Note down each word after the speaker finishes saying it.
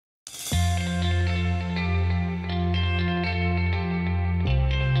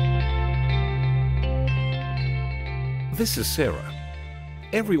This is Sarah.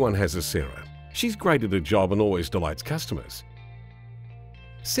 Everyone has a Sarah. She's great at her job and always delights customers.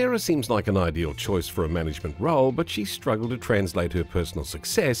 Sarah seems like an ideal choice for a management role, but she struggled to translate her personal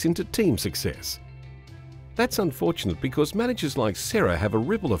success into team success. That's unfortunate because managers like Sarah have a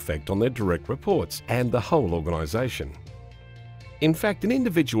ripple effect on their direct reports and the whole organisation. In fact, an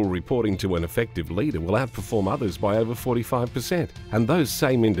individual reporting to an effective leader will outperform others by over 45%, and those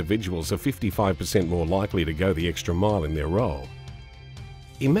same individuals are 55% more likely to go the extra mile in their role.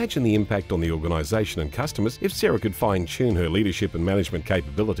 Imagine the impact on the organisation and customers if Sarah could fine-tune her leadership and management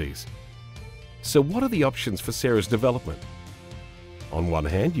capabilities. So what are the options for Sarah's development? On one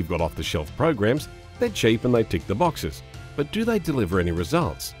hand, you've got off-the-shelf programs. They're cheap and they tick the boxes, but do they deliver any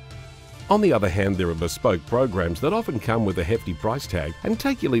results? On the other hand, there are bespoke programs that often come with a hefty price tag and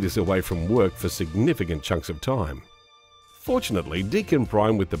take your leaders away from work for significant chunks of time. Fortunately,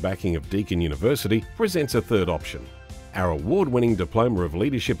 DeakinPrime, with the backing of Deakin University, presents a third option. Our award-winning Diploma of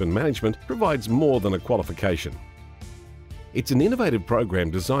Leadership and Management provides more than a qualification. It's an innovative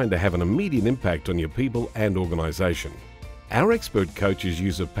program designed to have an immediate impact on your people and organisation. Our expert coaches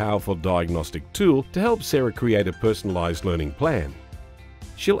use a powerful diagnostic tool to help Sarah create a personalised learning plan.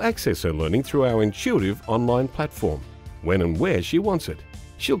 She'll access her learning through our intuitive online platform, when and where she wants it.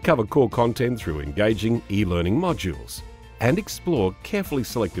 She'll cover core content through engaging e-learning modules and explore carefully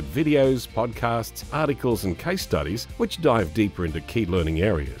selected videos, podcasts, articles and case studies which dive deeper into key learning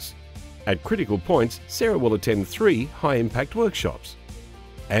areas. At critical points, Sarah will attend 3 high-impact workshops.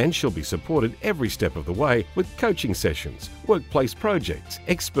 And she'll be supported every step of the way with coaching sessions, workplace projects,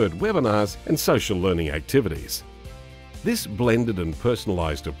 expert webinars and social learning activities. This blended and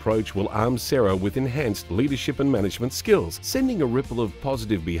personalised approach will arm Sarah with enhanced leadership and management skills, sending a ripple of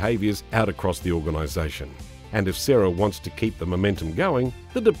positive behaviours out across the organisation. And if Sarah wants to keep the momentum going,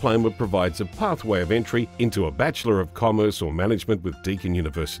 the diploma provides a pathway of entry into a Bachelor of Commerce or Management with Deakin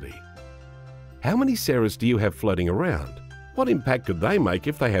University. How many Sarahs do you have floating around? What impact could they make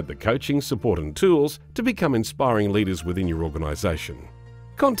if they had the coaching, support and tools to become inspiring leaders within your organisation?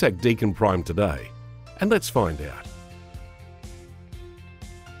 Contact DeakinPrime today and let's find out.